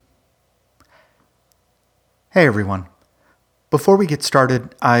Hey everyone. Before we get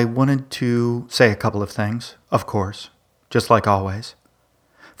started, I wanted to say a couple of things, of course, just like always.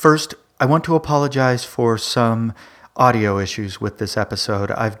 First, I want to apologize for some audio issues with this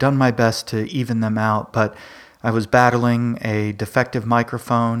episode. I've done my best to even them out, but I was battling a defective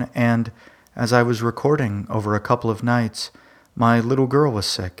microphone, and as I was recording over a couple of nights, my little girl was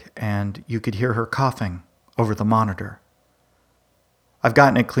sick, and you could hear her coughing over the monitor. I've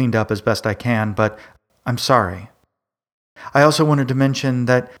gotten it cleaned up as best I can, but I'm sorry. I also wanted to mention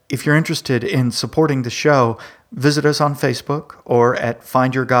that if you're interested in supporting the show, visit us on Facebook or at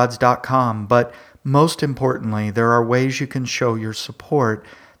findyourgods.com. But most importantly, there are ways you can show your support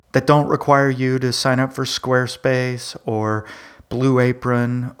that don't require you to sign up for Squarespace or Blue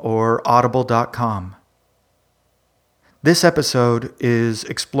Apron or Audible.com. This episode is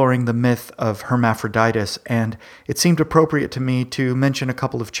exploring the myth of hermaphroditus, and it seemed appropriate to me to mention a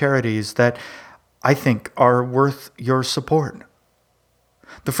couple of charities that I think are worth your support.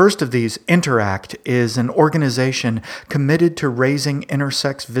 The first of these, Interact, is an organization committed to raising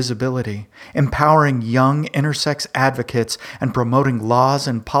intersex visibility, empowering young intersex advocates, and promoting laws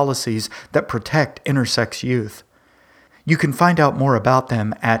and policies that protect intersex youth. You can find out more about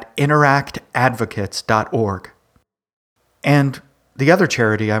them at interactadvocates.org. And the other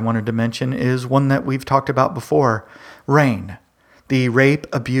charity I wanted to mention is one that we've talked about before, RAINN, the Rape,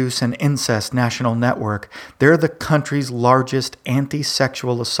 Abuse, and Incest National Network. They're the country's largest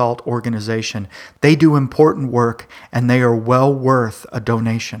anti-sexual assault organization. They do important work, and they are well worth a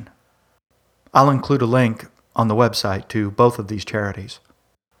donation. I'll include a link on the website to both of these charities.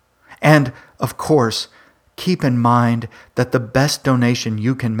 And, of course, keep in mind that the best donation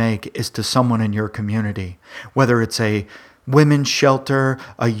you can make is to someone in your community, whether it's a women's shelter,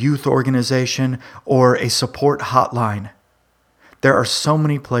 a youth organization, or a support hotline. There are so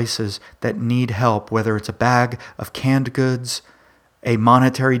many places that need help, whether it's a bag of canned goods, a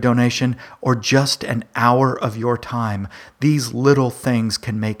monetary donation, or just an hour of your time. These little things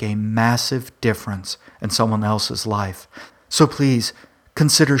can make a massive difference in someone else's life. So please,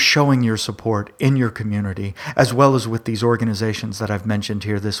 consider showing your support in your community, as well as with these organizations that I've mentioned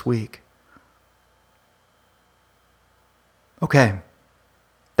here this week. Okay,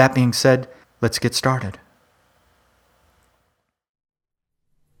 that being said, let's get started.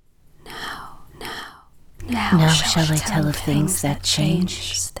 Now shall I tell of things that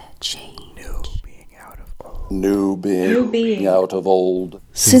change? New being out of old.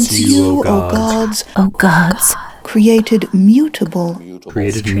 Since you, O gods, created mutable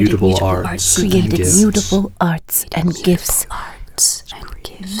arts, and gifts.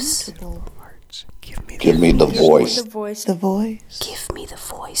 Give me the voice. The voice. Give me the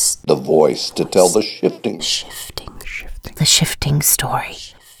voice. The voice to tell the shifting story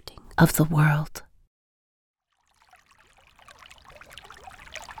of the world.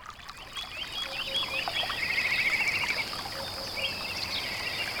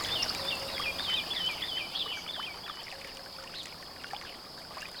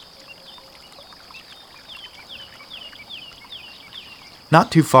 Not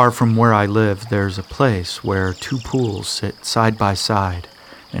too far from where I live, there's a place where two pools sit side by side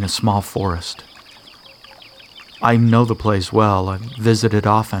in a small forest. I know the place well. I've visited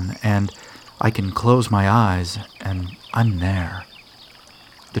often, and I can close my eyes, and I'm there.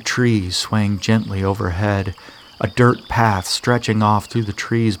 The trees swaying gently overhead, a dirt path stretching off through the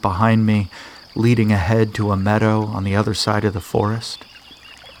trees behind me, leading ahead to a meadow on the other side of the forest.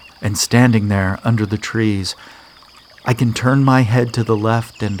 And standing there under the trees, I can turn my head to the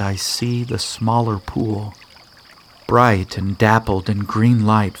left and I see the smaller pool, bright and dappled in green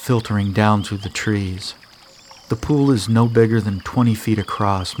light filtering down through the trees. The pool is no bigger than 20 feet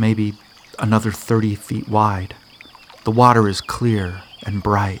across, maybe another 30 feet wide. The water is clear and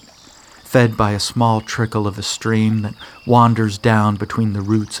bright, fed by a small trickle of a stream that wanders down between the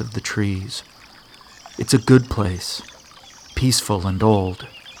roots of the trees. It's a good place, peaceful and old.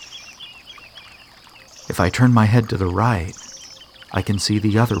 If I turn my head to the right, I can see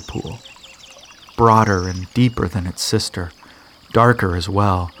the other pool, broader and deeper than its sister, darker as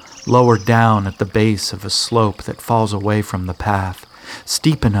well, lower down at the base of a slope that falls away from the path,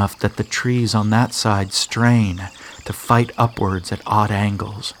 steep enough that the trees on that side strain to fight upwards at odd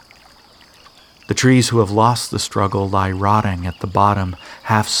angles. The trees who have lost the struggle lie rotting at the bottom,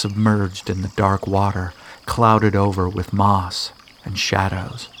 half submerged in the dark water, clouded over with moss and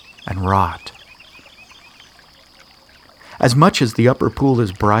shadows and rot. As much as the upper pool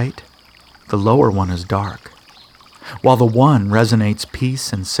is bright, the lower one is dark. While the one resonates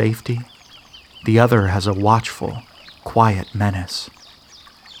peace and safety, the other has a watchful, quiet menace.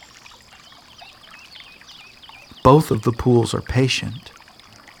 both of the pools are patient.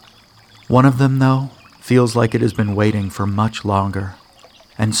 One of them, though, feels like it has been waiting for much longer,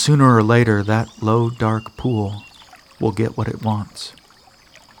 and sooner or later that low, dark pool will get what it wants.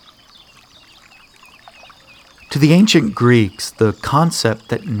 To the ancient Greeks, the concept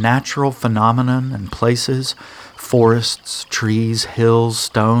that natural phenomenon and places, forests, trees, hills,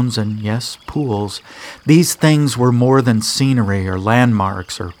 stones, and yes, pools, these things were more than scenery or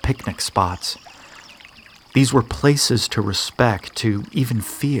landmarks or picnic spots. These were places to respect, to even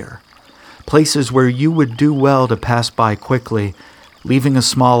fear, places where you would do well to pass by quickly, leaving a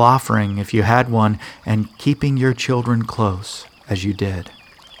small offering if you had one, and keeping your children close as you did.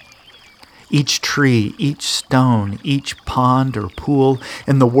 Each tree, each stone, each pond or pool,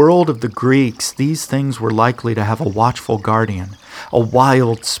 in the world of the Greeks, these things were likely to have a watchful guardian, a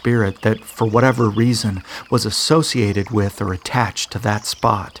wild spirit that, for whatever reason, was associated with or attached to that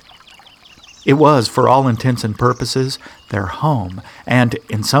spot. It was, for all intents and purposes, their home, and,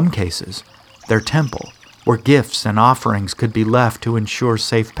 in some cases, their temple, where gifts and offerings could be left to ensure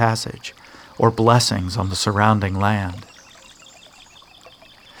safe passage, or blessings on the surrounding land.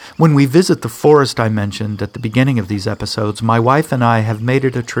 When we visit the forest I mentioned at the beginning of these episodes, my wife and I have made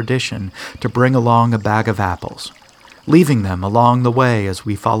it a tradition to bring along a bag of apples, leaving them along the way as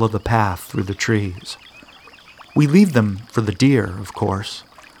we follow the path through the trees. We leave them for the deer, of course,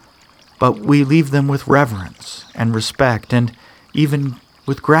 but we leave them with reverence and respect and even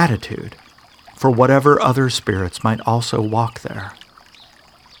with gratitude for whatever other spirits might also walk there.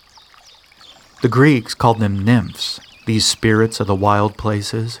 The Greeks called them nymphs, these spirits of the wild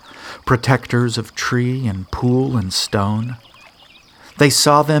places, protectors of tree and pool and stone. They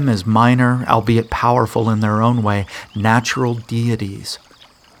saw them as minor, albeit powerful in their own way, natural deities,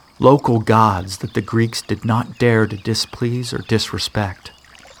 local gods that the Greeks did not dare to displease or disrespect.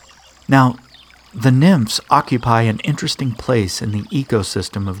 Now, the nymphs occupy an interesting place in the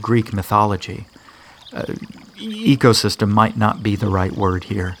ecosystem of Greek mythology. Ecosystem might not be the right word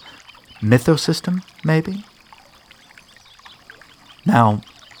here. Mythosystem, maybe? Now,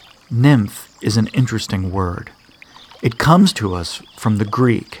 nymph is an interesting word. It comes to us from the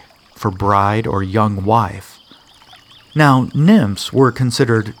Greek for bride or young wife. Now, nymphs were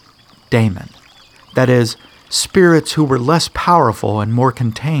considered daemon, that is, spirits who were less powerful and more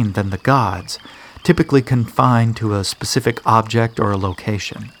contained than the gods, typically confined to a specific object or a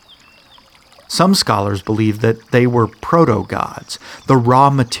location. Some scholars believe that they were proto-gods, the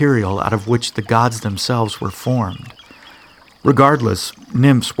raw material out of which the gods themselves were formed. Regardless,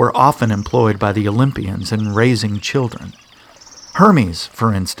 nymphs were often employed by the Olympians in raising children. Hermes,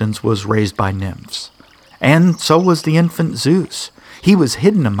 for instance, was raised by nymphs. And so was the infant Zeus. He was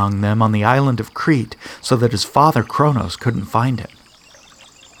hidden among them on the island of Crete so that his father Kronos couldn't find him.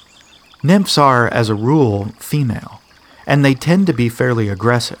 Nymphs are, as a rule, female, and they tend to be fairly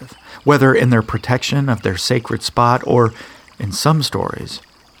aggressive, whether in their protection of their sacred spot or, in some stories,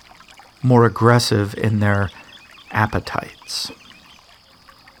 more aggressive in their appetites.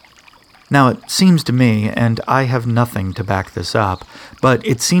 Now, it seems to me, and I have nothing to back this up, but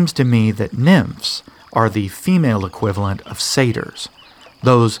it seems to me that nymphs are the female equivalent of satyrs,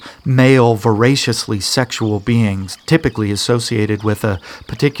 those male, voraciously sexual beings typically associated with a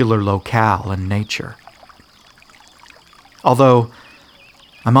particular locale and nature. Although,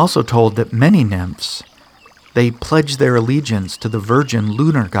 I'm also told that many nymphs, they pledge their allegiance to the virgin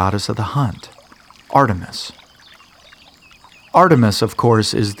lunar goddess of the hunt, Artemis. Artemis, of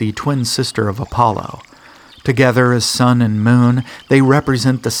course, is the twin sister of Apollo. Together as sun and moon, they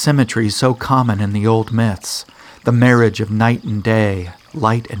represent the symmetry so common in the old myths, the marriage of night and day,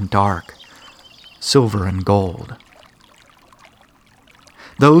 light and dark, silver and gold.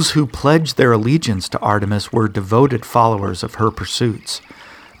 Those who pledged their allegiance to Artemis were devoted followers of her pursuits,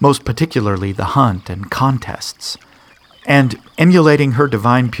 most particularly the hunt and contests. And emulating her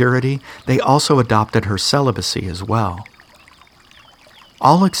divine purity, they also adopted her celibacy as well.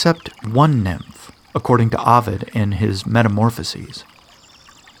 All except one nymph, according to Ovid in his Metamorphoses.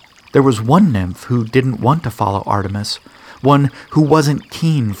 There was one nymph who didn't want to follow Artemis, one who wasn't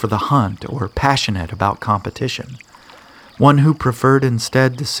keen for the hunt or passionate about competition, one who preferred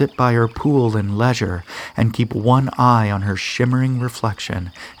instead to sit by her pool in leisure and keep one eye on her shimmering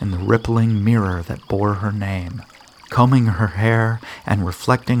reflection in the rippling mirror that bore her name, combing her hair and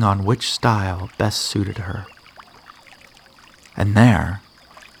reflecting on which style best suited her. And there,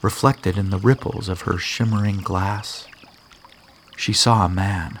 reflected in the ripples of her shimmering glass, she saw a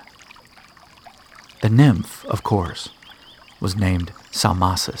man. The nymph, of course, was named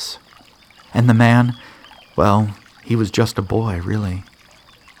Salmacis. And the man, well, he was just a boy, really.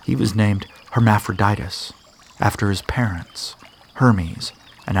 He was named Hermaphroditus, after his parents, Hermes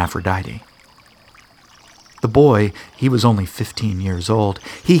and Aphrodite. The boy, he was only 15 years old.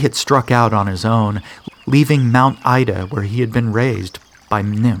 He had struck out on his own, leaving Mount Ida, where he had been raised by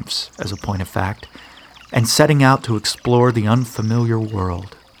nymphs, as a point of fact, and setting out to explore the unfamiliar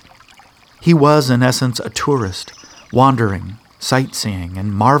world. He was, in essence, a tourist, wandering, sightseeing,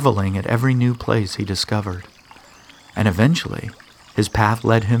 and marveling at every new place he discovered. And eventually, his path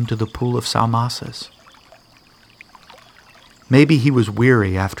led him to the pool of Salmacis. Maybe he was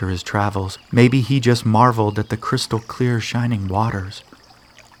weary after his travels. Maybe he just marveled at the crystal-clear shining waters.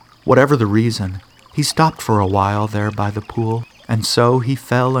 Whatever the reason, he stopped for a while there by the pool, and so he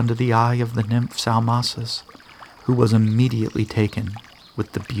fell under the eye of the nymph Salmacis, who was immediately taken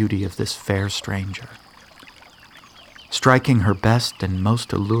with the beauty of this fair stranger. Striking her best and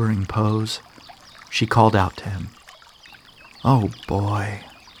most alluring pose, she called out to him, "Oh boy,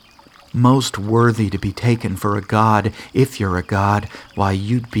 most worthy to be taken for a god. If you're a god, why,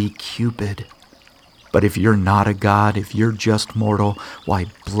 you'd be Cupid. But if you're not a god, if you're just mortal, why,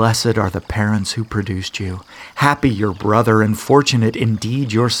 blessed are the parents who produced you. Happy your brother, and fortunate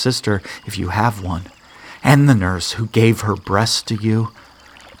indeed your sister, if you have one, and the nurse who gave her breast to you.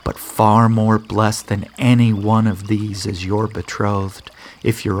 But far more blessed than any one of these is your betrothed,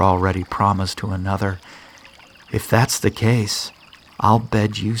 if you're already promised to another. If that's the case, I'll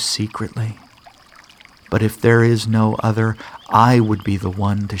bed you secretly. But if there is no other, I would be the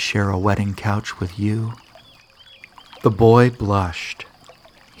one to share a wedding couch with you." The boy blushed.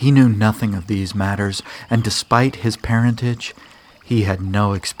 He knew nothing of these matters, and despite his parentage, he had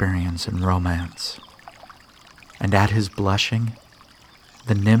no experience in romance. And at his blushing,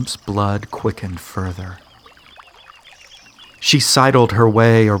 the nymph's blood quickened further. She sidled her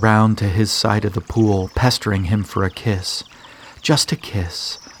way around to his side of the pool, pestering him for a kiss. Just a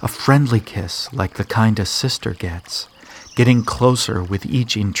kiss, a friendly kiss like the kind a sister gets, getting closer with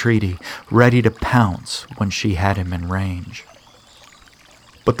each entreaty, ready to pounce when she had him in range.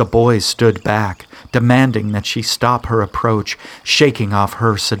 But the boy stood back, demanding that she stop her approach, shaking off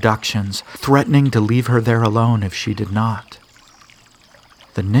her seductions, threatening to leave her there alone if she did not.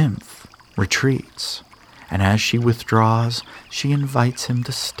 The nymph retreats, and as she withdraws, she invites him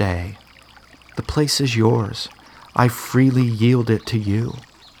to stay. "The place is yours. I freely yield it to you."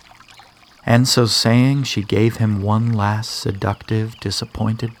 And so saying, she gave him one last seductive,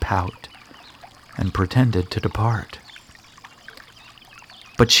 disappointed pout and pretended to depart.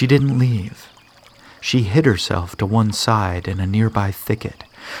 But she didn't leave. She hid herself to one side in a nearby thicket,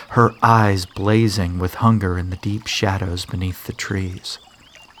 her eyes blazing with hunger in the deep shadows beneath the trees.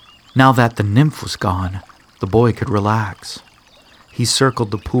 Now that the nymph was gone, the boy could relax. He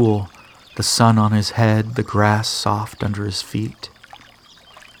circled the pool, the sun on his head, the grass soft under his feet.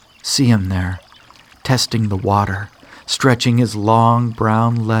 See him there, testing the water, stretching his long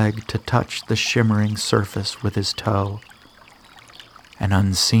brown leg to touch the shimmering surface with his toe. And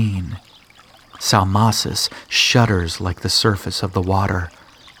unseen, Salmacis shudders like the surface of the water,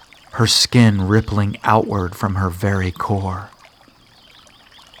 her skin rippling outward from her very core.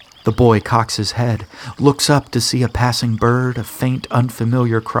 The boy cocks his head, looks up to see a passing bird, a faint,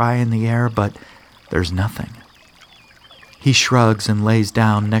 unfamiliar cry in the air, but there's nothing. He shrugs and lays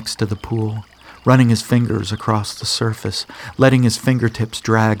down next to the pool, running his fingers across the surface, letting his fingertips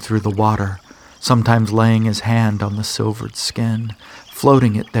drag through the water, sometimes laying his hand on the silvered skin,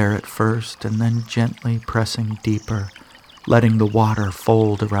 floating it there at first, and then gently pressing deeper, letting the water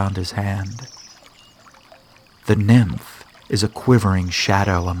fold around his hand. The nymph is a quivering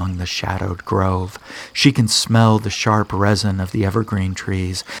shadow among the shadowed grove. She can smell the sharp resin of the evergreen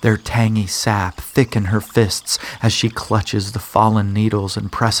trees, their tangy sap thick in her fists as she clutches the fallen needles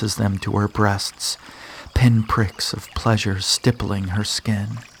and presses them to her breasts, pinpricks of pleasure stippling her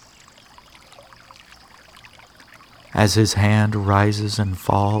skin. As his hand rises and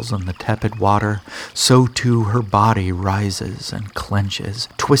falls on the tepid water, so too her body rises and clenches,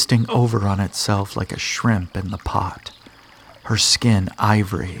 twisting over on itself like a shrimp in the pot. Her skin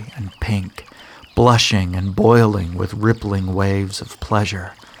ivory and pink, blushing and boiling with rippling waves of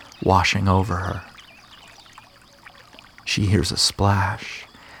pleasure washing over her. She hears a splash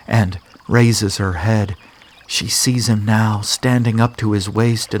and raises her head. She sees him now, standing up to his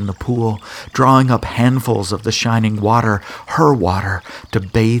waist in the pool, drawing up handfuls of the shining water, her water, to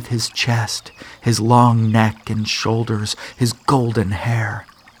bathe his chest, his long neck and shoulders, his golden hair.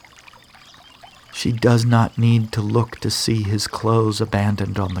 She does not need to look to see his clothes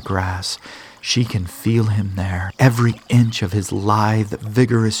abandoned on the grass. She can feel him there, every inch of his lithe,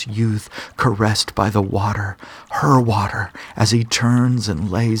 vigorous youth caressed by the water, her water, as he turns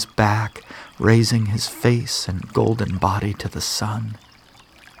and lays back, raising his face and golden body to the sun.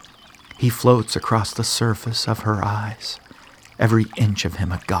 He floats across the surface of her eyes, every inch of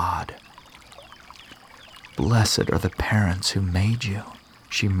him a god. "Blessed are the parents who made you,"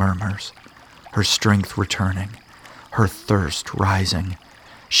 she murmurs, her strength returning, her thirst rising.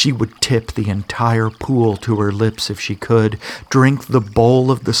 She would tip the entire pool to her lips if she could, drink the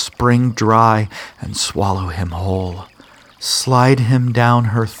bowl of the spring dry and swallow him whole, slide him down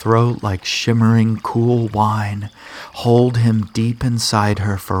her throat like shimmering cool wine, hold him deep inside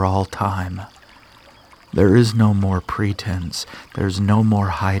her for all time. There is no more pretense, there's no more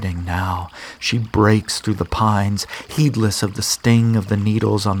hiding now. She breaks through the pines, heedless of the sting of the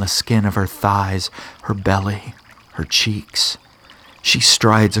needles on the skin of her thighs, her belly, her cheeks. She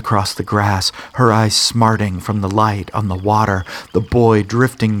strides across the grass, her eyes smarting from the light on the water, the boy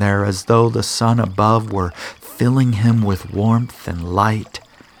drifting there as though the sun above were filling him with warmth and light.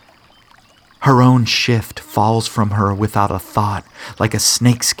 Her own shift falls from her without a thought, like a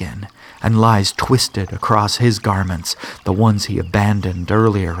snakeskin, and lies twisted across his garments, the ones he abandoned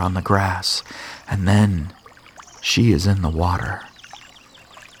earlier on the grass. And then she is in the water.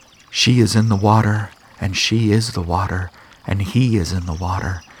 She is in the water, and she is the water, and he is in the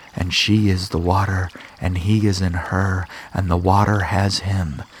water, and she is the water, and he is in her, and the water has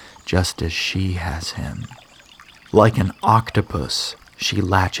him, just as she has him. Like an octopus, she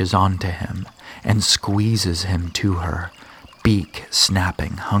latches onto him and squeezes him to her, beak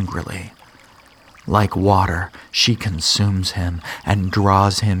snapping hungrily. Like water, she consumes him and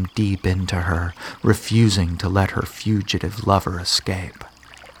draws him deep into her, refusing to let her fugitive lover escape.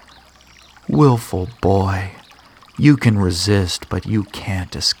 Willful boy, you can resist, but you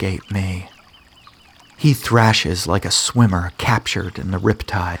can't escape me. He thrashes like a swimmer captured in the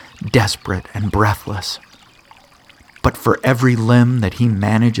riptide, desperate and breathless. But for every limb that he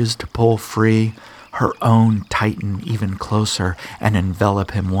manages to pull free, her own tighten even closer and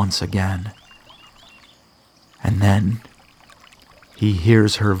envelop him once again. And then he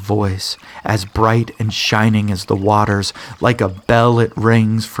hears her voice, as bright and shining as the waters. Like a bell it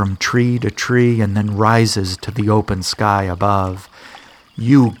rings from tree to tree and then rises to the open sky above.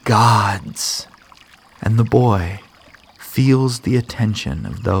 "You gods!" And the boy feels the attention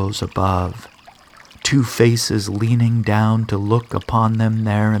of those above. Two faces leaning down to look upon them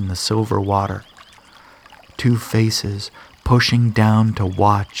there in the silver water. Two faces pushing down to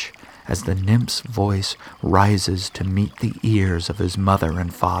watch as the nymph's voice rises to meet the ears of his mother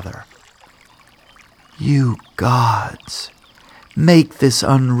and father. "You gods, make this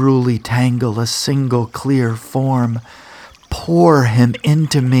unruly tangle a single clear form. Pour him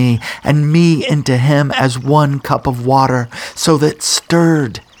into me and me into him as one cup of water, so that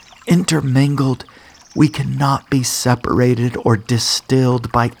stirred, intermingled, we cannot be separated or distilled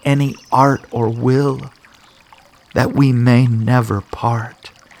by any art or will, that we may never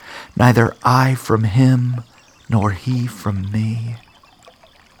part, neither I from him, nor he from me."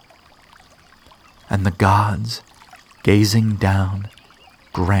 And the gods, gazing down,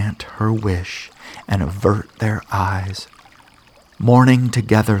 grant her wish and avert their eyes, mourning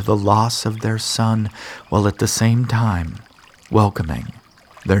together the loss of their son, while at the same time welcoming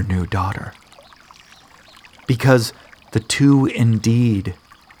their new daughter. Because the two indeed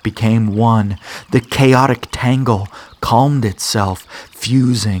became one, the chaotic tangle calmed itself,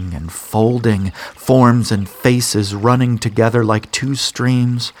 fusing and folding, forms and faces running together like two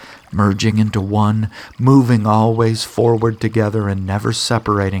streams, merging into one, moving always forward together and never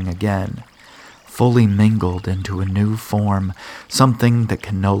separating again, fully mingled into a new form, something that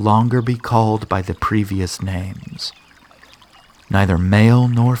can no longer be called by the previous names. Neither male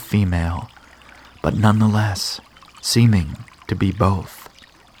nor female, but nonetheless seeming to be both.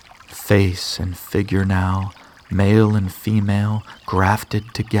 Face and figure now, male and female,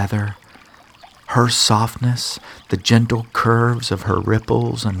 grafted together. Her softness, the gentle curves of her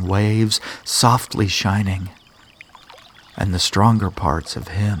ripples and waves softly shining, and the stronger parts of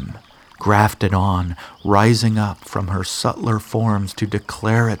him, grafted on, rising up from her subtler forms to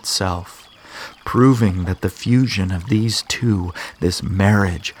declare itself, proving that the fusion of these two, this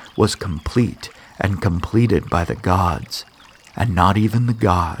marriage, was complete and completed by the gods, and not even the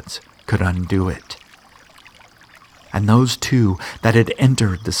gods could undo it. And those two that had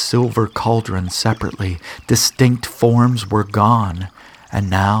entered the silver cauldron separately, distinct forms were gone, and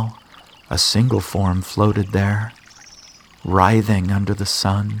now a single form floated there, writhing under the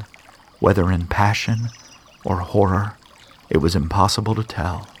sun, whether in passion or horror, it was impossible to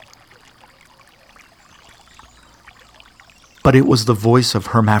tell. But it was the voice of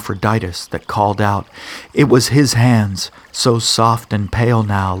Hermaphroditus that called out. It was his hands, so soft and pale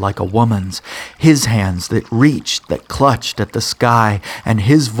now like a woman's, his hands that reached, that clutched at the sky, and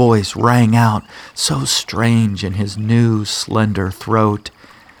his voice rang out, so strange in his new, slender throat.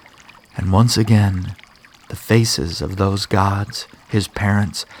 And once again, the faces of those gods, his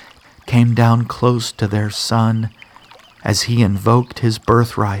parents, came down close to their son as he invoked his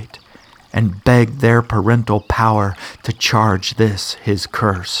birthright and begged their parental power to charge this his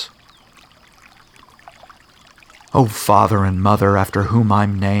curse. O Father and Mother after whom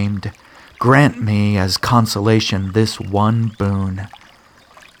I'm named, grant me as consolation this one boon.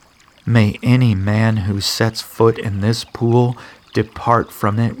 May any man who sets foot in this pool depart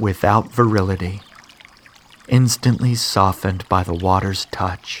from it without virility, instantly softened by the water's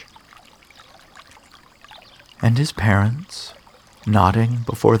touch. And his parents, nodding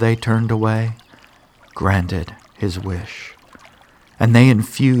before they turned away, granted his wish, and they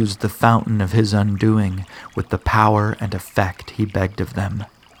infused the fountain of his undoing with the power and effect he begged of them.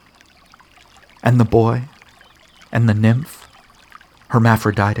 And the boy, and the nymph,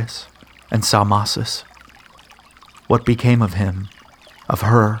 Hermaphroditus, and Salmacis, what became of him, of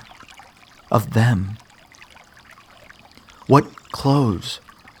her, of them? What clothes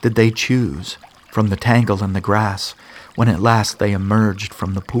did they choose from the tangle in the grass when at last they emerged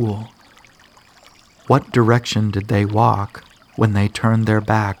from the pool? What direction did they walk when they turned their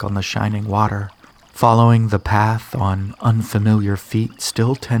back on the shining water, following the path on unfamiliar feet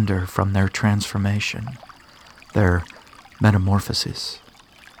still tender from their transformation, their metamorphosis?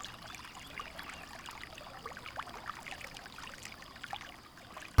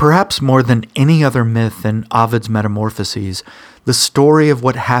 Perhaps more than any other myth in Ovid's Metamorphoses, the story of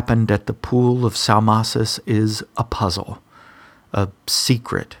what happened at the pool of Salmacis is a puzzle, a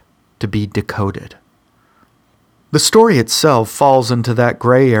secret to be decoded. The story itself falls into that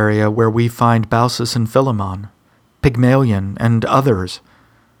gray area where we find Baucis and Philemon, Pygmalion, and others.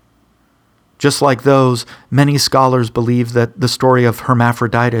 Just like those, many scholars believe that the story of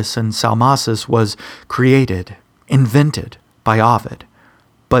Hermaphroditus and Salmacis was created, invented by Ovid,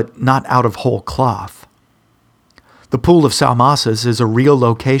 but not out of whole cloth. The Pool of Salmacis is a real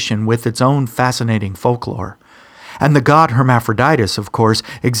location with its own fascinating folklore, and the god Hermaphroditus, of course,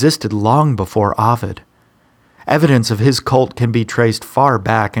 existed long before Ovid. Evidence of his cult can be traced far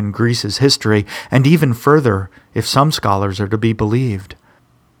back in Greece's history, and even further, if some scholars are to be believed.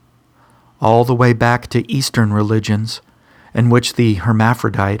 All the way back to Eastern religions, in which the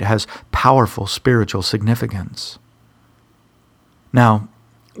hermaphrodite has powerful spiritual significance. Now,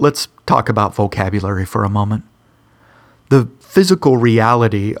 let's talk about vocabulary for a moment. The physical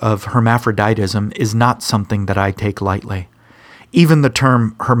reality of hermaphroditism is not something that I take lightly. Even the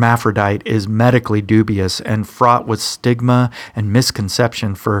term hermaphrodite is medically dubious and fraught with stigma and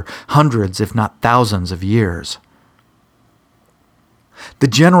misconception for hundreds, if not thousands, of years. The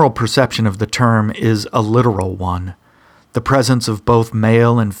general perception of the term is a literal one, the presence of both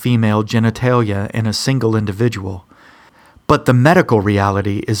male and female genitalia in a single individual. But the medical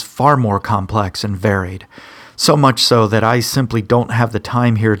reality is far more complex and varied, so much so that I simply don't have the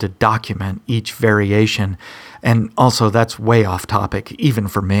time here to document each variation, and also that's way off topic, even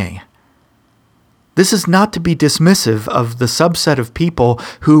for me. This is not to be dismissive of the subset of people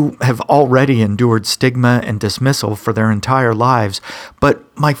who have already endured stigma and dismissal for their entire lives, but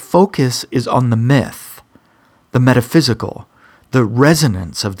my focus is on the myth, the metaphysical, the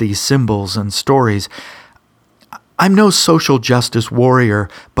resonance of these symbols and stories. I'm no social justice warrior,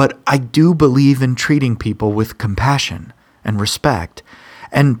 but I do believe in treating people with compassion and respect.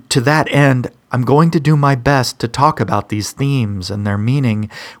 And to that end, I'm going to do my best to talk about these themes and their meaning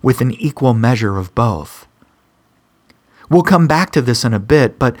with an equal measure of both. We'll come back to this in a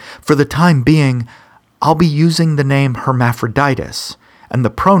bit, but for the time being, I'll be using the name Hermaphroditus and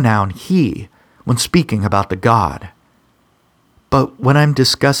the pronoun he when speaking about the god. But when I'm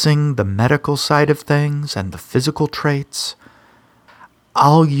discussing the medical side of things and the physical traits,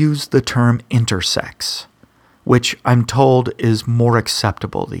 I'll use the term intersex, which I'm told is more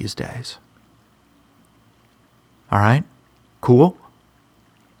acceptable these days. All right? Cool?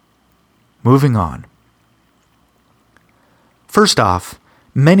 Moving on. First off,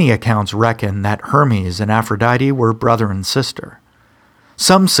 many accounts reckon that Hermes and Aphrodite were brother and sister.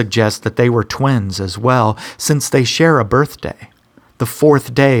 Some suggest that they were twins as well, since they share a birthday, the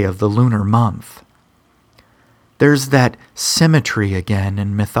 4th day of the lunar month. There's that symmetry again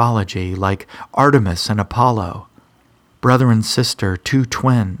in mythology, like Artemis and Apollo, brother and sister, 2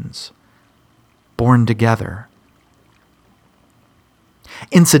 twins, born together.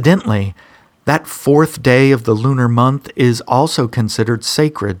 Incidentally, That 4th day of the lunar month is also considered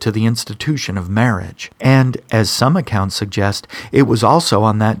sacred to the institution of marriage, and, as some accounts suggest, it was also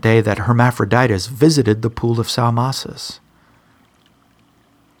on that day that Hermaphroditus visited the pool of Salmacis.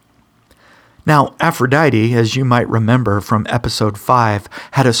 Now, Aphrodite, as you might remember from episode 5,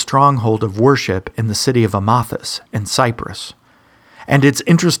 had a stronghold of worship in the city of Amathus in Cyprus. And it's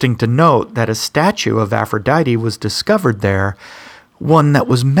interesting to note that a statue of Aphrodite was discovered there, one that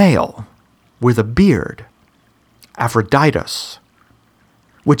was male, with a beard, Aphroditus,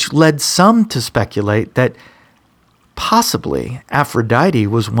 which led some to speculate that possibly Aphrodite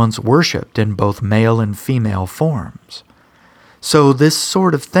was once worshipped in both male and female forms. So this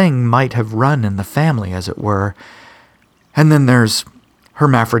sort of thing might have run in the family, as it were. And then there's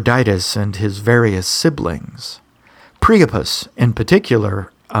Hermaphroditus and his various siblings. Priapus, in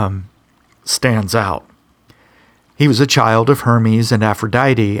particular, stands out. He was a child of Hermes and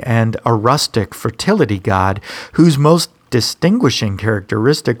Aphrodite and a rustic fertility god whose most distinguishing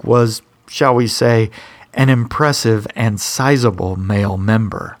characteristic was, shall we say, an impressive and sizable male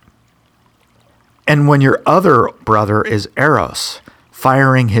member. And when your other brother is Eros,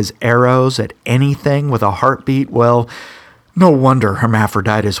 firing his arrows at anything with a heartbeat, well, no wonder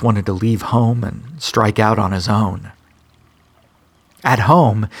Hermaphroditus wanted to leave home and strike out on his own. At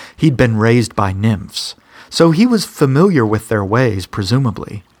home, he'd been raised by nymphs, so he was familiar with their ways,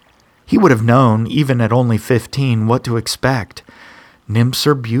 presumably. He would have known, even at only 15, what to expect. Nymphs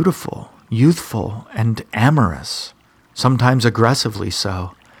are beautiful, youthful, and amorous, sometimes aggressively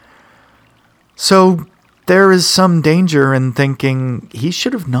so. So there is some danger in thinking he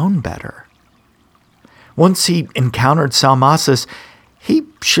should have known better. Once he encountered Salmacis, he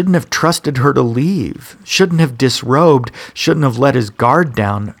shouldn't have trusted her to leave, shouldn't have disrobed, shouldn't have let his guard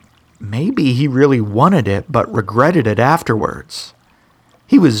down. Maybe he really wanted it, but regretted it afterwards.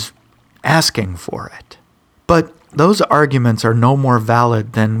 He was asking for it. But those arguments are no more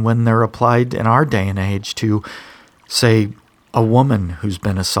valid than when they're applied in our day and age to, say, a woman who's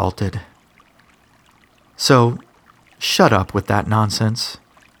been assaulted. So, shut up with that nonsense.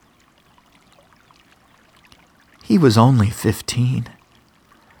 He was only 15.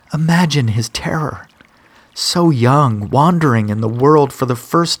 Imagine his terror. So young, wandering in the world for the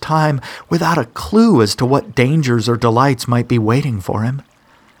first time without a clue as to what dangers or delights might be waiting for him.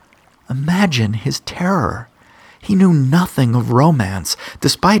 Imagine his terror. He knew nothing of romance,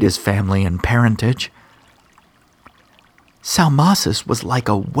 despite his family and parentage. Salmacis was like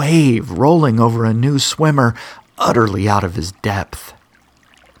a wave rolling over a new swimmer, utterly out of his depth.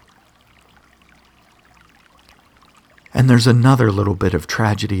 And there's another little bit of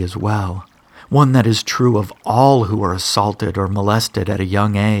tragedy as well, one that is true of all who are assaulted or molested at a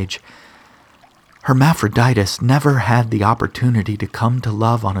young age. Hermaphroditus never had the opportunity to come to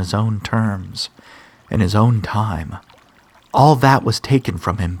love on his own terms, in his own time. All that was taken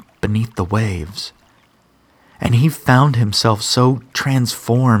from him beneath the waves. And he found himself so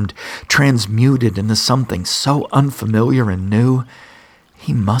transformed, transmuted into something so unfamiliar and new,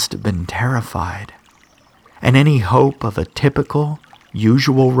 he must have been terrified. And any hope of a typical,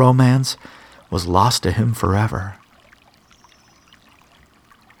 usual romance was lost to him forever.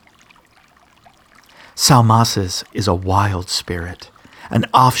 Salmacis is a wild spirit, an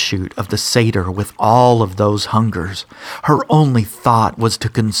offshoot of the satyr with all of those hungers. Her only thought was to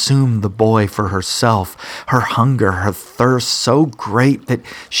consume the boy for herself, her hunger, her thirst so great that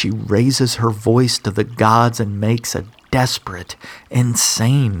she raises her voice to the gods and makes a desperate,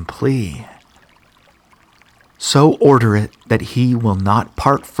 insane plea. So order it that he will not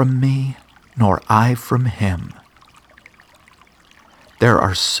part from me, nor I from him. There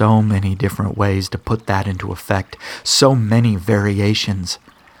are so many different ways to put that into effect, so many variations.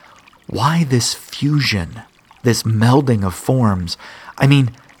 Why this fusion, this melding of forms? I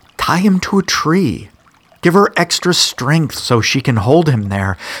mean, tie him to a tree. Give her extra strength so she can hold him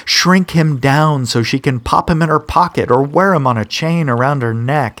there. Shrink him down so she can pop him in her pocket or wear him on a chain around her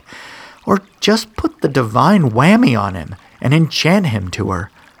neck. Or just put the divine whammy on him and enchant him to her.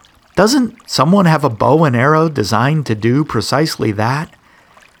 Doesn't someone have a bow and arrow designed to do precisely that?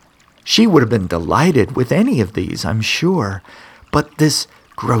 She would have been delighted with any of these, I'm sure. But this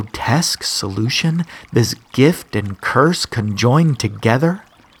grotesque solution, this gift and curse conjoined together?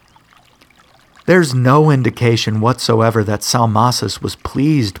 There's no indication whatsoever that Salmacis was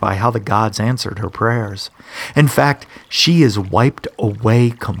pleased by how the gods answered her prayers. In fact, she is wiped away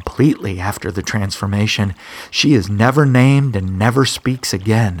completely after the transformation. She is never named and never speaks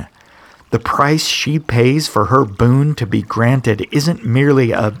again. The price she pays for her boon to be granted isn't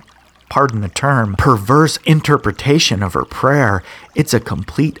merely a pardon the term, perverse interpretation of her prayer, it's a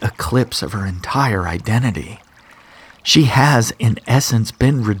complete eclipse of her entire identity. She has, in essence,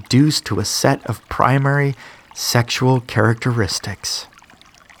 been reduced to a set of primary sexual characteristics.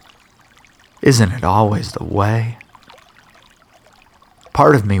 Isn't it always the way?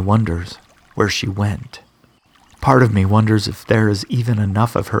 Part of me wonders where she went. Part of me wonders if there is even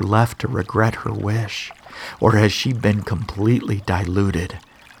enough of her left to regret her wish, or has she been completely diluted?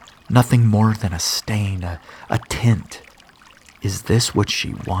 Nothing more than a stain, a tint. Is this what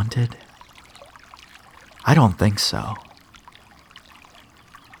she wanted? I don't think so.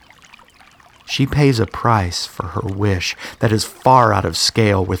 She pays a price for her wish that is far out of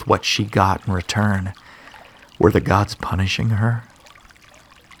scale with what she got in return. Were the gods punishing her?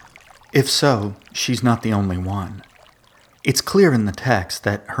 If so, she's not the only one. It's clear in the text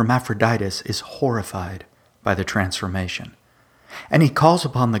that Hermaphroditus is horrified by the transformation, and he calls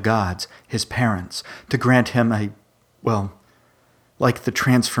upon the gods, his parents, to grant him like the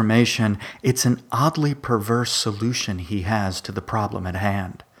transformation, it's an oddly perverse solution he has to the problem at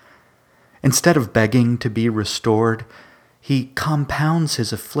hand. Instead of begging to be restored, he compounds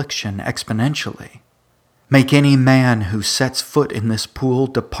his affliction exponentially. Make any man who sets foot in this pool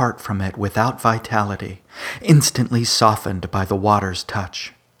depart from it without vitality, instantly softened by the water's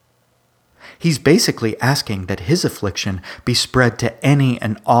touch. He's basically asking that his affliction be spread to any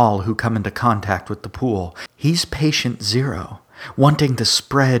and all who come into contact with the pool. He's patient zero, wanting to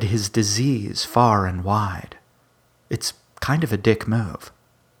spread his disease far and wide. It's kind of a dick move.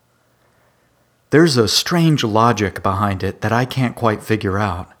 There's a strange logic behind it that I can't quite figure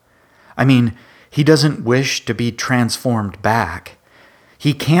out. I mean, he doesn't wish to be transformed back.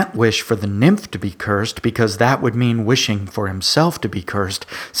 He can't wish for the nymph to be cursed because that would mean wishing for himself to be cursed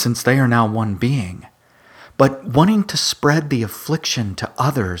since they are now one being. But wanting to spread the affliction to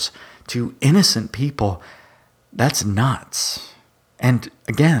others, to innocent people, that's nuts. And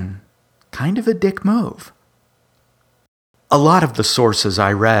again, kind of a dick move. A lot of the sources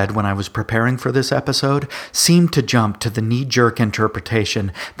I read when I was preparing for this episode seemed to jump to the knee-jerk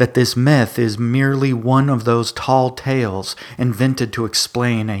interpretation that this myth is merely one of those tall tales invented to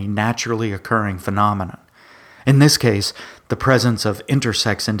explain a naturally occurring phenomenon. In this case, the presence of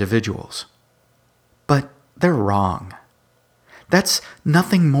intersex individuals. But they're wrong. That's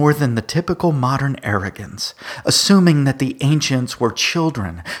nothing more than the typical modern arrogance, assuming that the ancients were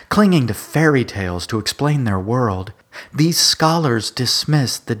children, clinging to fairy tales to explain their world. These scholars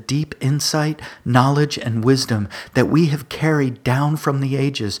dismiss the deep insight, knowledge, and wisdom that we have carried down from the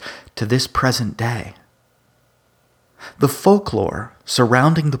ages to this present day. The folklore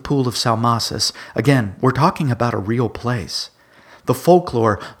surrounding the Pool of Salmacis, again, we're talking about a real place. The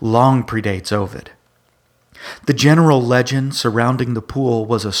folklore long predates Ovid. The general legend surrounding the pool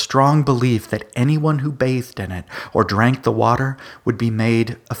was a strong belief that anyone who bathed in it or drank the water would be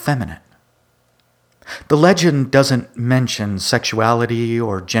made effeminate. The legend doesn't mention sexuality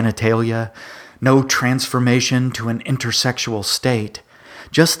or genitalia, no transformation to an intersexual state,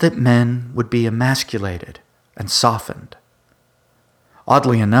 just that men would be emasculated and softened.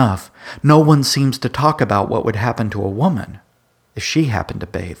 Oddly enough, no one seems to talk about what would happen to a woman if she happened to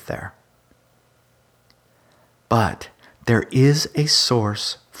bathe there. But there is a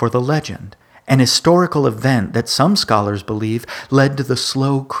source for the legend, an historical event that some scholars believe led to the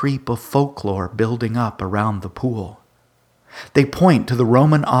slow creep of folklore building up around the pool. They point to the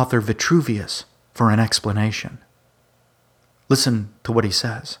Roman author Vitruvius for an explanation. Listen to what he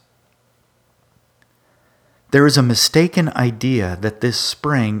says. There is a mistaken idea that this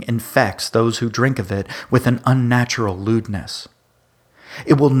spring infects those who drink of it with an unnatural lewdness.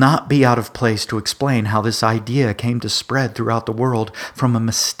 It will not be out of place to explain how this idea came to spread throughout the world from a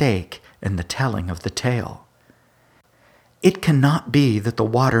mistake in the telling of the tale. It cannot be that the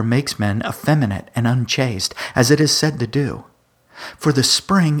water makes men effeminate and unchaste, as it is said to do, for the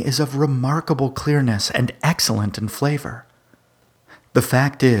spring is of remarkable clearness and excellent in flavor. The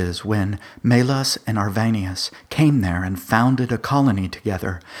fact is, when Melas and Arvanius came there and founded a colony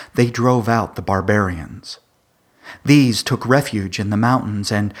together, they drove out the barbarians. These took refuge in the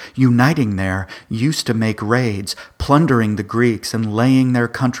mountains and, uniting there, used to make raids, plundering the Greeks and laying their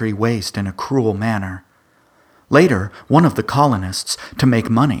country waste in a cruel manner. Later, one of the colonists, to make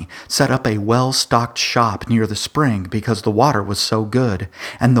money, set up a well-stocked shop near the spring because the water was so good,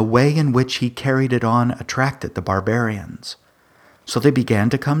 and the way in which he carried it on attracted the barbarians. So they began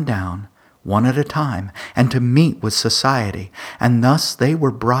to come down, one at a time, and to meet with society, and thus they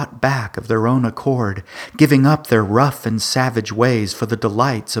were brought back of their own accord, giving up their rough and savage ways for the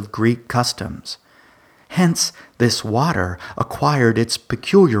delights of Greek customs. Hence, this water acquired its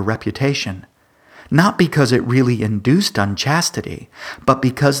peculiar reputation, not because it really induced unchastity, but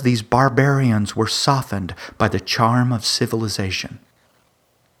because these barbarians were softened by the charm of civilization.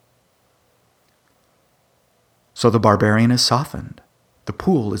 So the barbarian is softened. The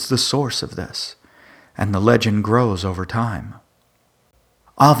pool is the source of this, and the legend grows over time.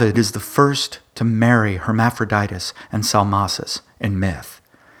 Ovid is the first to marry Hermaphroditus and Salmacis in myth.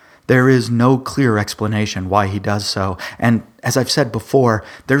 There is no clear explanation why he does so, and as I've said before,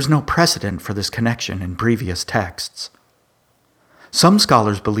 there's no precedent for this connection in previous texts. Some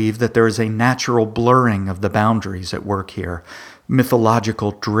scholars believe that there is a natural blurring of the boundaries at work here,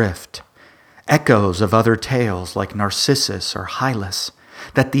 mythological drift, echoes of other tales like Narcissus or Hylas,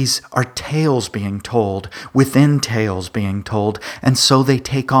 that these are tales being told within tales being told, and so they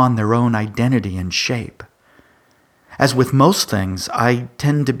take on their own identity and shape. As with most things, I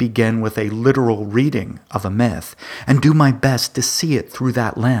tend to begin with a literal reading of a myth and do my best to see it through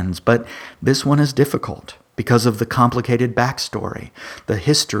that lens, but this one is difficult because of the complicated backstory, the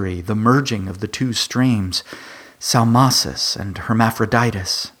history, the merging of the two streams, Salmacis and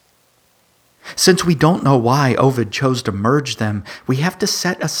Hermaphroditus. Since we don't know why Ovid chose to merge them, we have to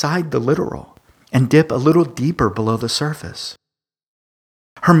set aside the literal and dip a little deeper below the surface.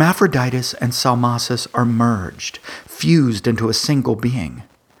 Hermaphroditus and Salmacis are merged, fused into a single being,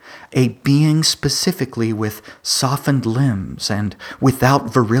 a being specifically with softened limbs and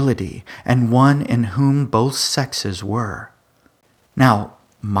without virility, and one in whom both sexes were. Now,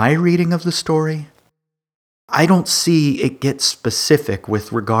 my reading of the story, I don't see it get specific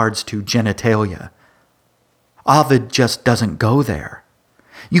with regards to genitalia. Ovid just doesn't go there.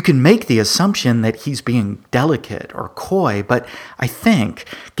 You can make the assumption that he's being delicate or coy, but I think,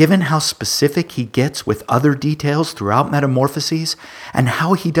 given how specific he gets with other details throughout Metamorphoses, and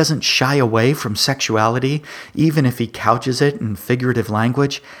how he doesn't shy away from sexuality, even if he couches it in figurative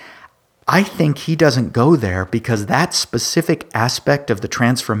language, I think he doesn't go there because that specific aspect of the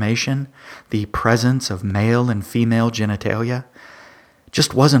transformation, the presence of male and female genitalia,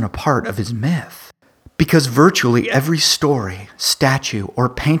 just wasn't a part of his myth. Because virtually every story, statue, or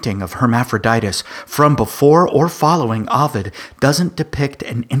painting of Hermaphroditus from before or following Ovid doesn't depict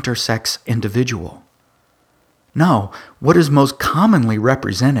an intersex individual. No, what is most commonly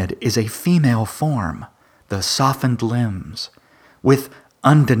represented is a female form, the softened limbs, with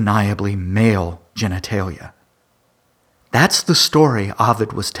undeniably male genitalia. That's the story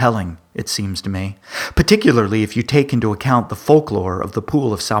Ovid was telling, it seems to me, particularly if you take into account the folklore of the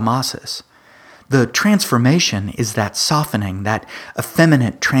Pool of Salmacis. The transformation is that softening, that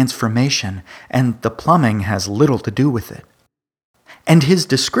effeminate transformation, and the plumbing has little to do with it. And his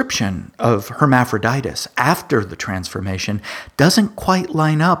description of Hermaphroditus after the transformation doesn't quite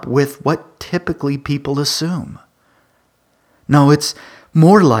line up with what typically people assume. No, it's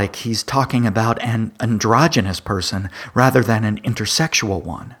more like he's talking about an androgynous person rather than an intersexual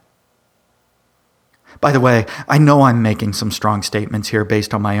one. By the way, I know I'm making some strong statements here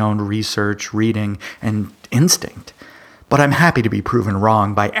based on my own research, reading, and instinct, but I'm happy to be proven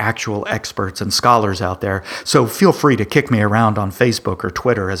wrong by actual experts and scholars out there, so feel free to kick me around on Facebook or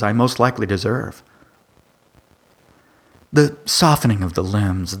Twitter as I most likely deserve. The softening of the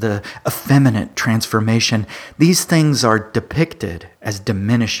limbs, the effeminate transformation, these things are depicted as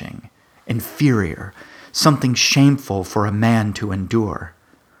diminishing, inferior, something shameful for a man to endure.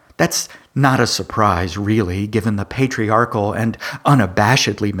 That's not a surprise, really, given the patriarchal and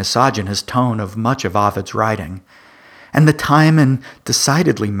unabashedly misogynist tone of much of Ovid's writing, and the time and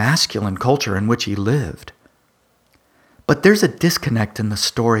decidedly masculine culture in which he lived. But there's a disconnect in the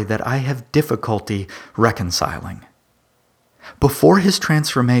story that I have difficulty reconciling. Before his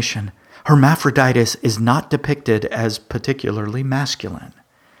transformation, Hermaphroditus is not depicted as particularly masculine.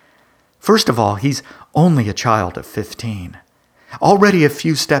 First of all, he's only a child of 15. Already a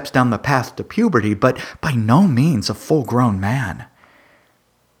few steps down the path to puberty, but by no means a full-grown man.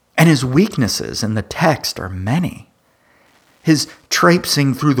 And his weaknesses in the text are many. His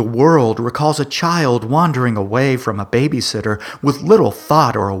traipsing through the world recalls a child wandering away from a babysitter with little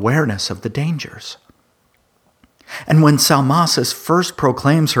thought or awareness of the dangers. And when Salmacis first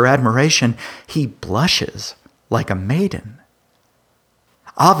proclaims her admiration, he blushes like a maiden.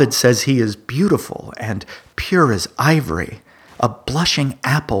 Ovid says he is beautiful and pure as ivory, a blushing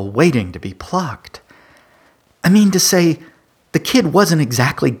apple waiting to be plucked. I mean to say, the kid wasn't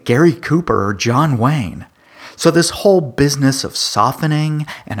exactly Gary Cooper or John Wayne. So this whole business of softening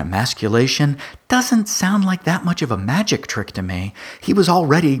and emasculation doesn't sound like that much of a magic trick to me. He was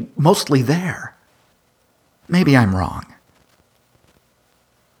already mostly there. Maybe I'm wrong.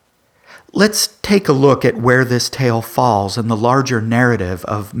 Let's take a look at where this tale falls in the larger narrative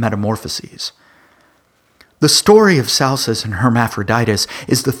of Metamorphoses. The story of Salsus and Hermaphroditus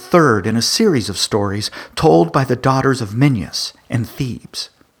is the third in a series of stories told by the daughters of Minyas in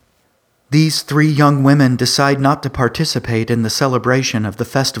Thebes. These three young women decide not to participate in the celebration of the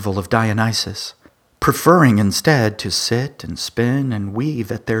festival of Dionysus, preferring instead to sit and spin and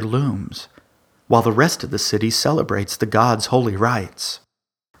weave at their looms, while the rest of the city celebrates the gods' holy rites.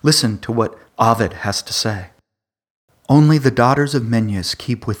 Listen to what Ovid has to say. Only the daughters of Minyas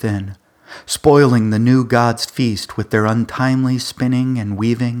keep within, spoiling the new god's feast with their untimely spinning and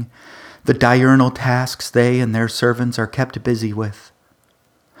weaving, the diurnal tasks they and their servants are kept busy with.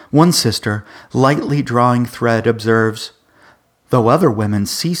 One sister, lightly drawing thread, observes, though other women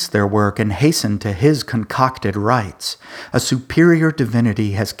cease their work and hasten to his concocted rites, a superior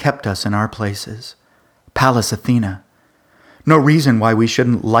divinity has kept us in our places, Pallas Athena. No reason why we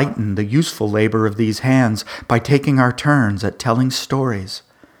shouldn't lighten the useful labor of these hands by taking our turns at telling stories.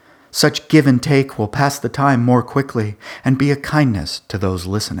 Such give and take will pass the time more quickly and be a kindness to those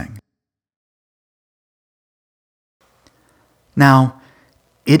listening. Now,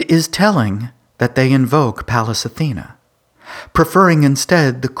 it is telling that they invoke Pallas Athena, preferring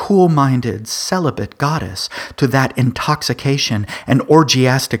instead the cool-minded, celibate goddess to that intoxication and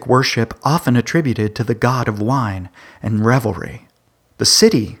orgiastic worship often attributed to the god of wine and revelry. The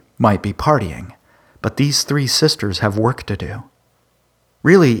city might be partying, but these three sisters have work to do.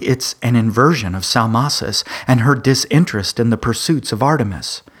 Really, it's an inversion of Salmacis and her disinterest in the pursuits of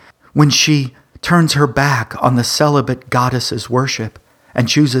Artemis, when she turns her back on the celibate goddess's worship and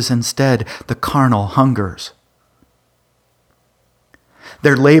chooses instead the carnal hungers.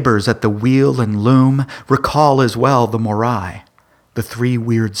 Their labors at the wheel and loom recall as well the Morai, the three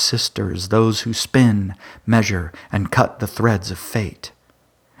weird sisters, those who spin, measure, and cut the threads of fate.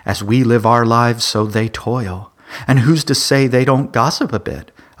 As we live our lives, so they toil. And who's to say they don't gossip a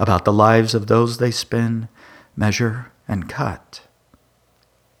bit about the lives of those they spin, measure, and cut?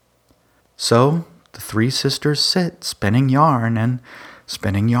 So the three sisters sit spinning yarn and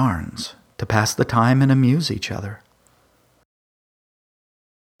spinning yarns to pass the time and amuse each other.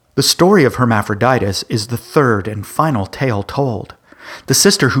 The story of Hermaphroditus is the third and final tale told. The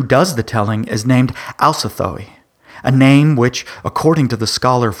sister who does the telling is named Alcithoe, a name which, according to the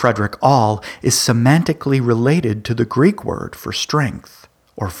scholar Frederick Ahl, is semantically related to the Greek word for strength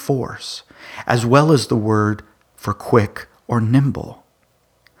or force, as well as the word for quick or nimble.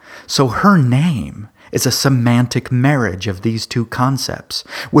 So her name is a semantic marriage of these two concepts,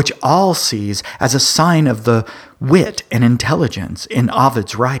 which Ahl sees as a sign of the wit and intelligence in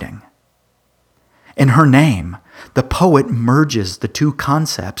Ovid's writing. In her name, the poet merges the two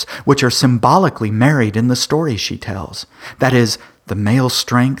concepts which are symbolically married in the story she tells. That is, the male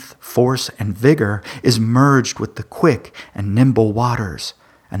strength, force, and vigor is merged with the quick and nimble waters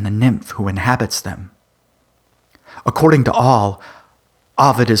and the nymph who inhabits them. According to Ahl,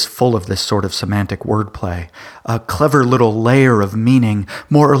 Ovid is full of this sort of semantic wordplay, a clever little layer of meaning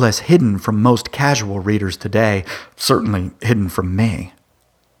more or less hidden from most casual readers today, certainly hidden from me.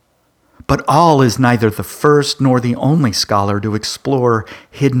 But Ahl is neither the first nor the only scholar to explore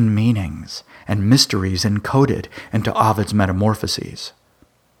hidden meanings and mysteries encoded into Ovid's Metamorphoses,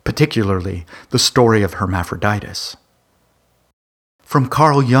 particularly the story of Hermaphroditus. From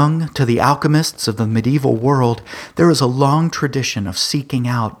Carl Jung to the alchemists of the medieval world, there is a long tradition of seeking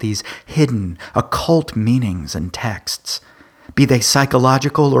out these hidden, occult meanings in texts, be they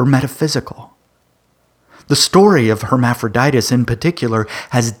psychological or metaphysical. The story of Hermaphroditus in particular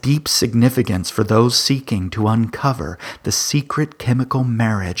has deep significance for those seeking to uncover the secret chemical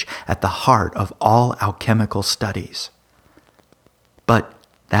marriage at the heart of all alchemical studies. But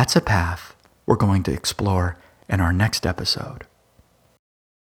that's a path we're going to explore in our next episode.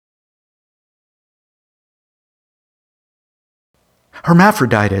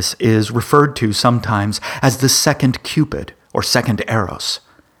 Hermaphroditus is referred to sometimes as the second Cupid or second Eros.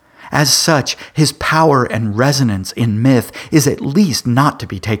 As such, his power and resonance in myth is at least not to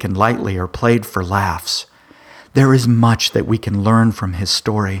be taken lightly or played for laughs. There is much that we can learn from his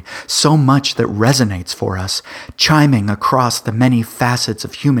story, so much that resonates for us, chiming across the many facets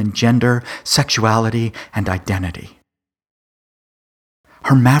of human gender, sexuality, and identity.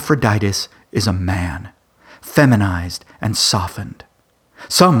 Hermaphroditus is a man, feminized and softened.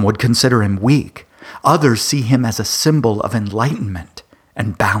 Some would consider him weak. Others see him as a symbol of enlightenment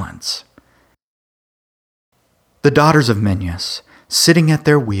and balance. The daughters of Minyas, sitting at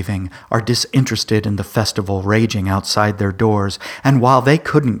their weaving, are disinterested in the festival raging outside their doors, and while they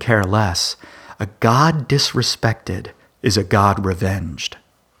couldn't care less, a god disrespected is a god revenged.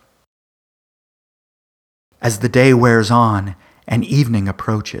 As the day wears on and evening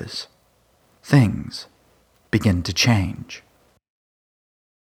approaches, things begin to change.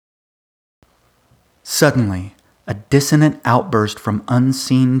 Suddenly, a dissonant outburst from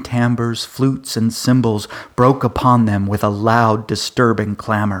unseen timbres, flutes, and cymbals broke upon them with a loud, disturbing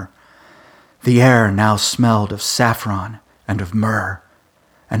clamor. The air now smelled of saffron and of myrrh,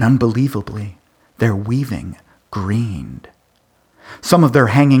 and unbelievably, their weaving greened. Some of their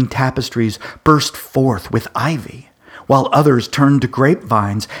hanging tapestries burst forth with ivy, while others turned to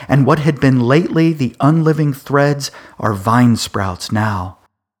grapevines, and what had been lately the unliving threads are vine sprouts now,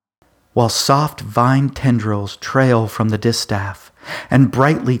 while soft vine tendrils trail from the distaff, and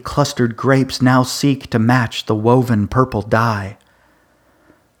brightly clustered grapes now seek to match the woven purple dye.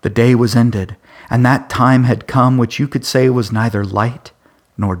 The day was ended, and that time had come which you could say was neither light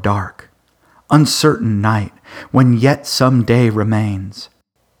nor dark, uncertain night, when yet some day remains.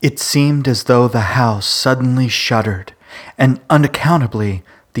 It seemed as though the house suddenly shuddered, and unaccountably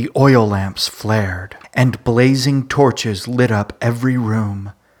the oil lamps flared, and blazing torches lit up every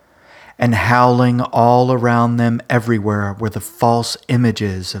room, and howling all around them everywhere were the false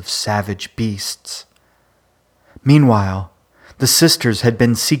images of savage beasts. Meanwhile, the sisters had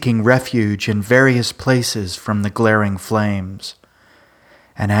been seeking refuge in various places from the glaring flames,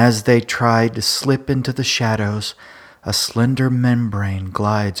 and as they tried to slip into the shadows, a slender membrane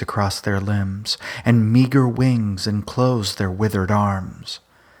glides across their limbs, and meager wings enclose their withered arms.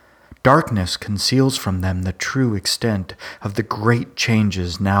 Darkness conceals from them the true extent of the great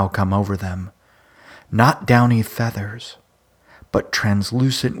changes now come over them. Not downy feathers, but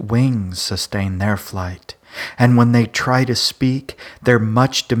translucent wings sustain their flight, and when they try to speak, their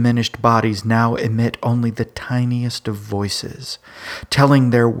much diminished bodies now emit only the tiniest of voices, telling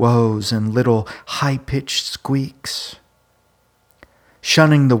their woes in little high-pitched squeaks.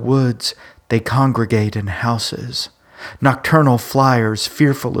 Shunning the woods, they congregate in houses, nocturnal flyers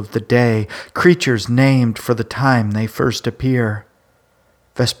fearful of the day, creatures named for the time they first appear,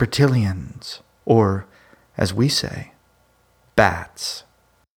 Vespertilians, or, as we say, bats.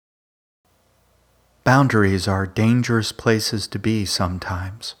 Boundaries are dangerous places to be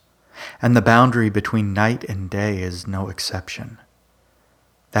sometimes, and the boundary between night and day is no exception.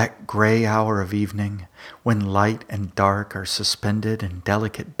 That gray hour of evening, when light and dark are suspended in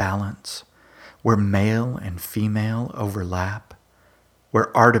delicate balance, where male and female overlap,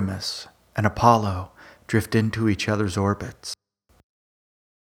 where Artemis and Apollo drift into each other's orbits.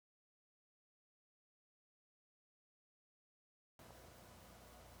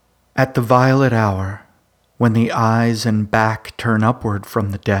 At the violet hour, when the eyes and back turn upward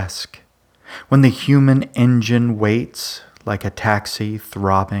from the desk, when the human engine waits like a taxi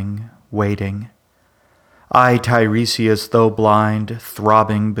throbbing, waiting, I, Tiresias, though blind,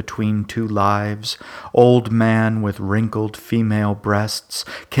 throbbing between two lives, old man with wrinkled female breasts,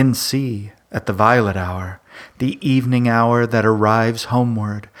 can see, at the violet hour, the evening hour that arrives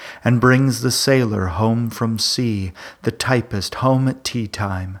homeward, and brings the sailor home from sea, the typist home at tea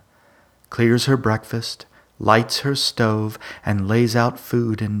time, clears her breakfast, lights her stove, and lays out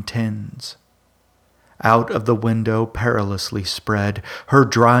food in tins. Out of the window perilously spread, her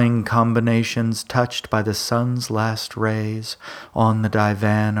drying combinations touched by the sun's last rays, on the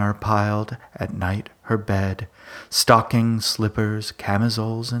divan are piled, at night her bed, stockings, slippers,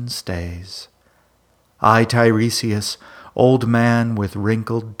 camisoles, and stays. I, Tiresias, old man with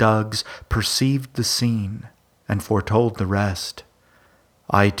wrinkled dugs, perceived the scene, and foretold the rest.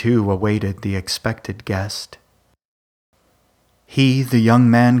 I too awaited the expected guest. He, the young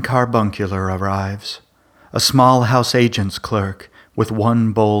man carbuncular, arrives, a small house agent's clerk, with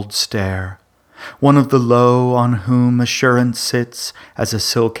one bold stare, one of the low on whom assurance sits as a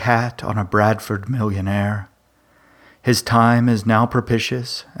silk hat on a Bradford millionaire. His time is now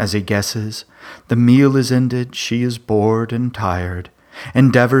propitious, as he guesses. The meal is ended, she is bored and tired,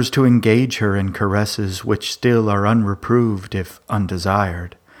 endeavors to engage her in caresses which still are unreproved if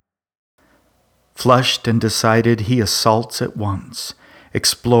undesired. Flushed and decided, he assaults at once.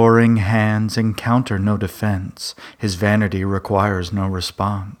 Exploring hands encounter no defense, his vanity requires no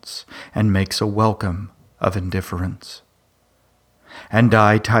response, and makes a welcome of indifference. And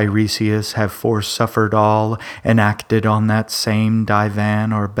I, Tiresias, have forsuffered all, enacted on that same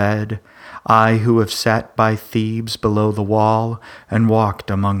divan or bed, I who have sat by Thebes below the wall, and walked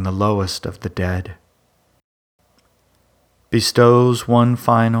among the lowest of the dead. Bestows one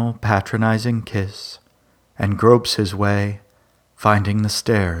final patronizing kiss, and gropes his way, finding the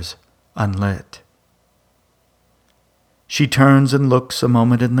stairs unlit. She turns and looks a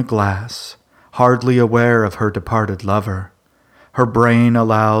moment in the glass, hardly aware of her departed lover, her brain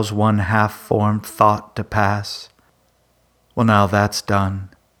allows one half-formed thought to pass. Well, now that's done,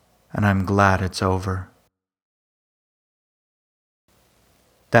 and I'm glad it's over.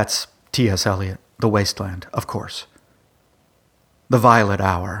 That's T.S. Eliot, The Wasteland, of course. The Violet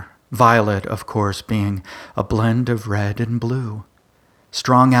Hour. Violet, of course, being a blend of red and blue.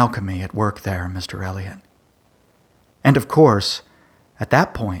 Strong alchemy at work there, Mr. Eliot. And of course, at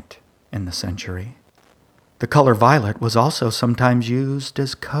that point in the century, the color violet was also sometimes used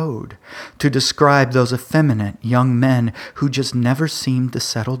as code to describe those effeminate young men who just never seemed to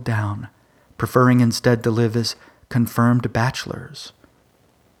settle down, preferring instead to live as confirmed bachelors.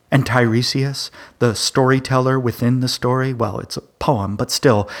 And Tiresias, the storyteller within the story, well, it's a poem, but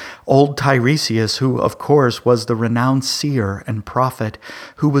still, old Tiresias, who of course was the renowned seer and prophet,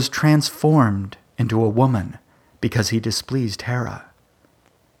 who was transformed into a woman because he displeased Hera.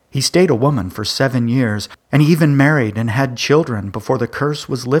 He stayed a woman for 7 years, and he even married and had children before the curse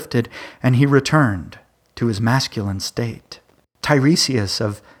was lifted and he returned to his masculine state. Tiresias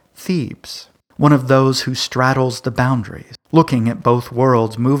of Thebes, one of those who straddles the boundaries, looking at both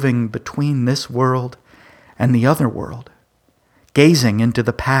worlds, moving between this world and the other world, gazing into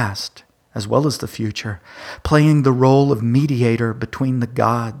the past as well as the future, playing the role of mediator between the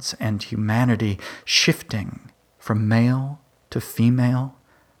gods and humanity, shifting from male to female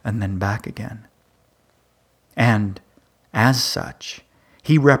and then back again. And as such,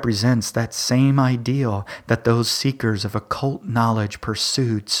 he represents that same ideal that those seekers of occult knowledge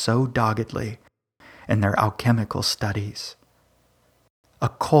pursued so doggedly in their alchemical studies.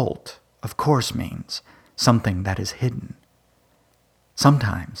 Occult, of course, means something that is hidden.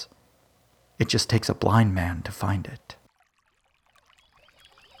 Sometimes it just takes a blind man to find it.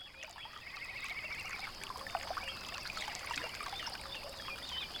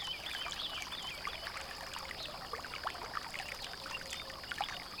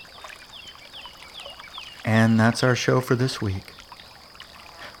 And that's our show for this week.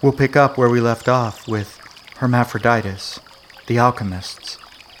 We'll pick up where we left off with Hermaphroditus, the alchemists,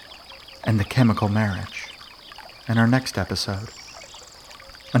 and the chemical marriage in our next episode.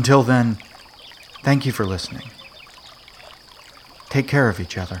 Until then, thank you for listening. Take care of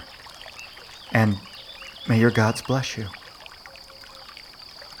each other, and may your gods bless you.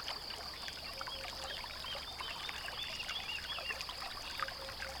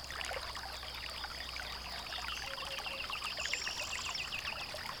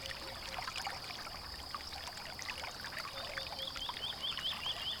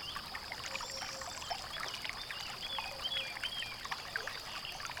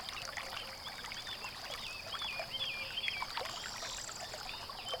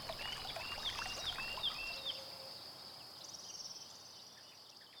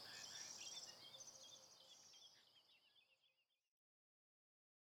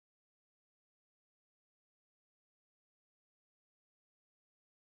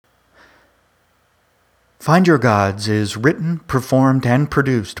 Find Your Gods is written, performed, and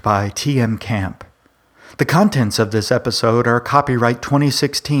produced by T.M. Camp. The contents of this episode are copyright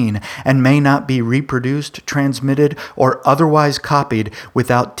 2016 and may not be reproduced, transmitted, or otherwise copied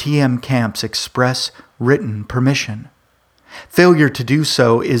without T.M. Camp's express written permission. Failure to do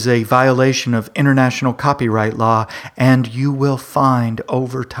so is a violation of international copyright law, and you will find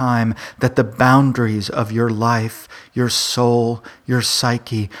over time that the boundaries of your life, your soul, your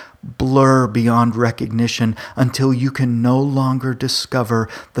psyche blur beyond recognition until you can no longer discover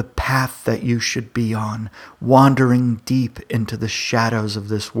the path that you should be on, wandering deep into the shadows of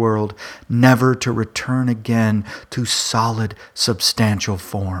this world, never to return again to solid, substantial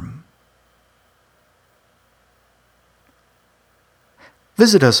form.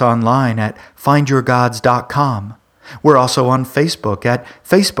 Visit us online at findyourgods.com. We're also on Facebook at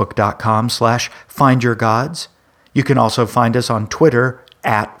facebook.com/findyourgods. You can also find us on Twitter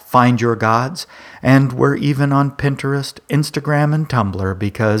at findyourgods, and we're even on Pinterest, Instagram, and Tumblr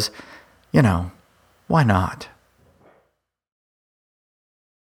because, why not?